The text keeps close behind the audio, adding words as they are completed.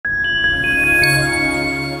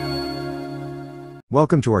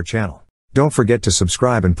Welcome to our channel. Don't forget to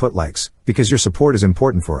subscribe and put likes, because your support is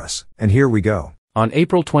important for us. And here we go. On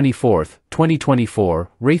April 24, 2024,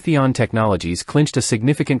 Raytheon Technologies clinched a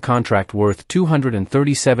significant contract worth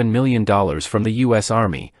 $237 million from the U.S.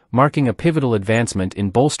 Army, marking a pivotal advancement in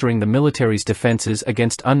bolstering the military's defenses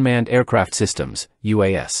against unmanned aircraft systems,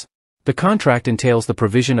 UAS. The contract entails the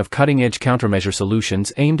provision of cutting-edge countermeasure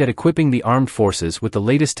solutions aimed at equipping the armed forces with the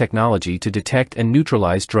latest technology to detect and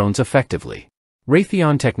neutralize drones effectively.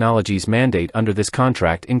 Raytheon Technologies' mandate under this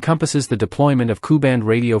contract encompasses the deployment of Ku-band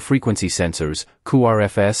radio frequency sensors,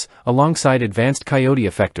 KuRFS, alongside advanced Coyote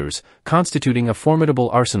effectors, constituting a formidable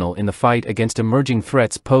arsenal in the fight against emerging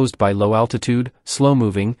threats posed by low-altitude,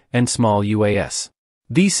 slow-moving, and small UAS.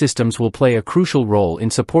 These systems will play a crucial role in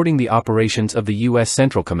supporting the operations of the U.S.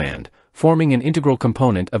 Central Command, forming an integral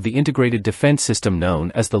component of the integrated defense system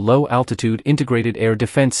known as the Low-Altitude Integrated Air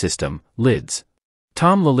Defense System, LIDS.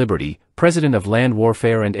 Tom Laliberte, president of Land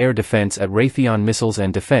Warfare and Air Defense at Raytheon Missiles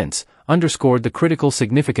and Defense, underscored the critical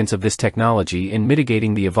significance of this technology in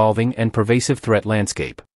mitigating the evolving and pervasive threat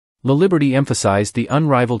landscape. Laliberte emphasized the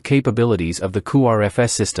unrivaled capabilities of the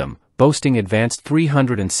KuRFS system, boasting advanced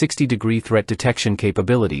 360-degree threat detection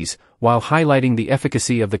capabilities, while highlighting the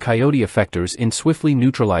efficacy of the Coyote effectors in swiftly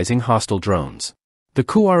neutralizing hostile drones. The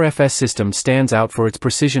KuRFS system stands out for its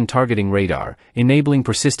precision targeting radar, enabling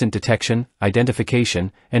persistent detection,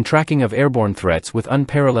 identification, and tracking of airborne threats with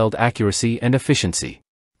unparalleled accuracy and efficiency.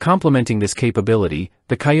 Complementing this capability,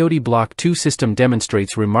 the Coyote Block II system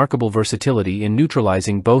demonstrates remarkable versatility in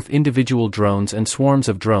neutralizing both individual drones and swarms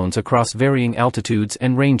of drones across varying altitudes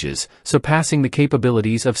and ranges, surpassing the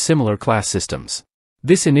capabilities of similar class systems.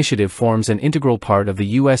 This initiative forms an integral part of the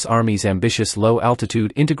U.S. Army's ambitious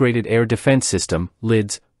Low-Altitude Integrated Air Defense System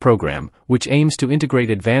 (LIDS) program, which aims to integrate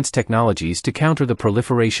advanced technologies to counter the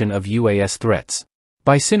proliferation of UAS threats.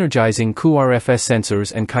 By synergizing KuRFS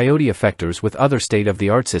sensors and Coyote effectors with other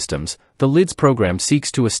state-of-the-art systems, the LIDS program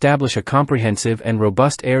seeks to establish a comprehensive and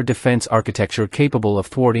robust air defense architecture capable of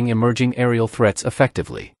thwarting emerging aerial threats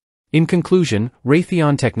effectively. In conclusion,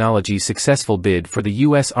 Raytheon Technologies' successful bid for the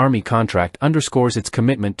U.S. Army contract underscores its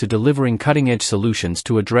commitment to delivering cutting-edge solutions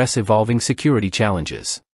to address evolving security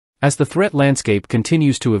challenges. As the threat landscape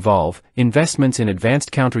continues to evolve, investments in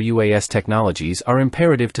advanced counter-UAS technologies are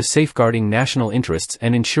imperative to safeguarding national interests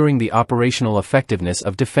and ensuring the operational effectiveness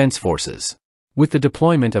of defense forces. With the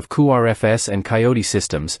deployment of KuRFS and Coyote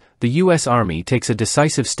systems, the U.S. Army takes a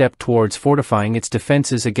decisive step towards fortifying its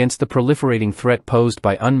defenses against the proliferating threat posed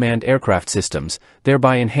by unmanned aircraft systems,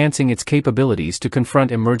 thereby enhancing its capabilities to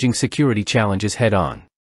confront emerging security challenges head-on.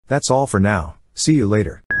 That's all for now. See you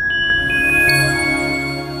later.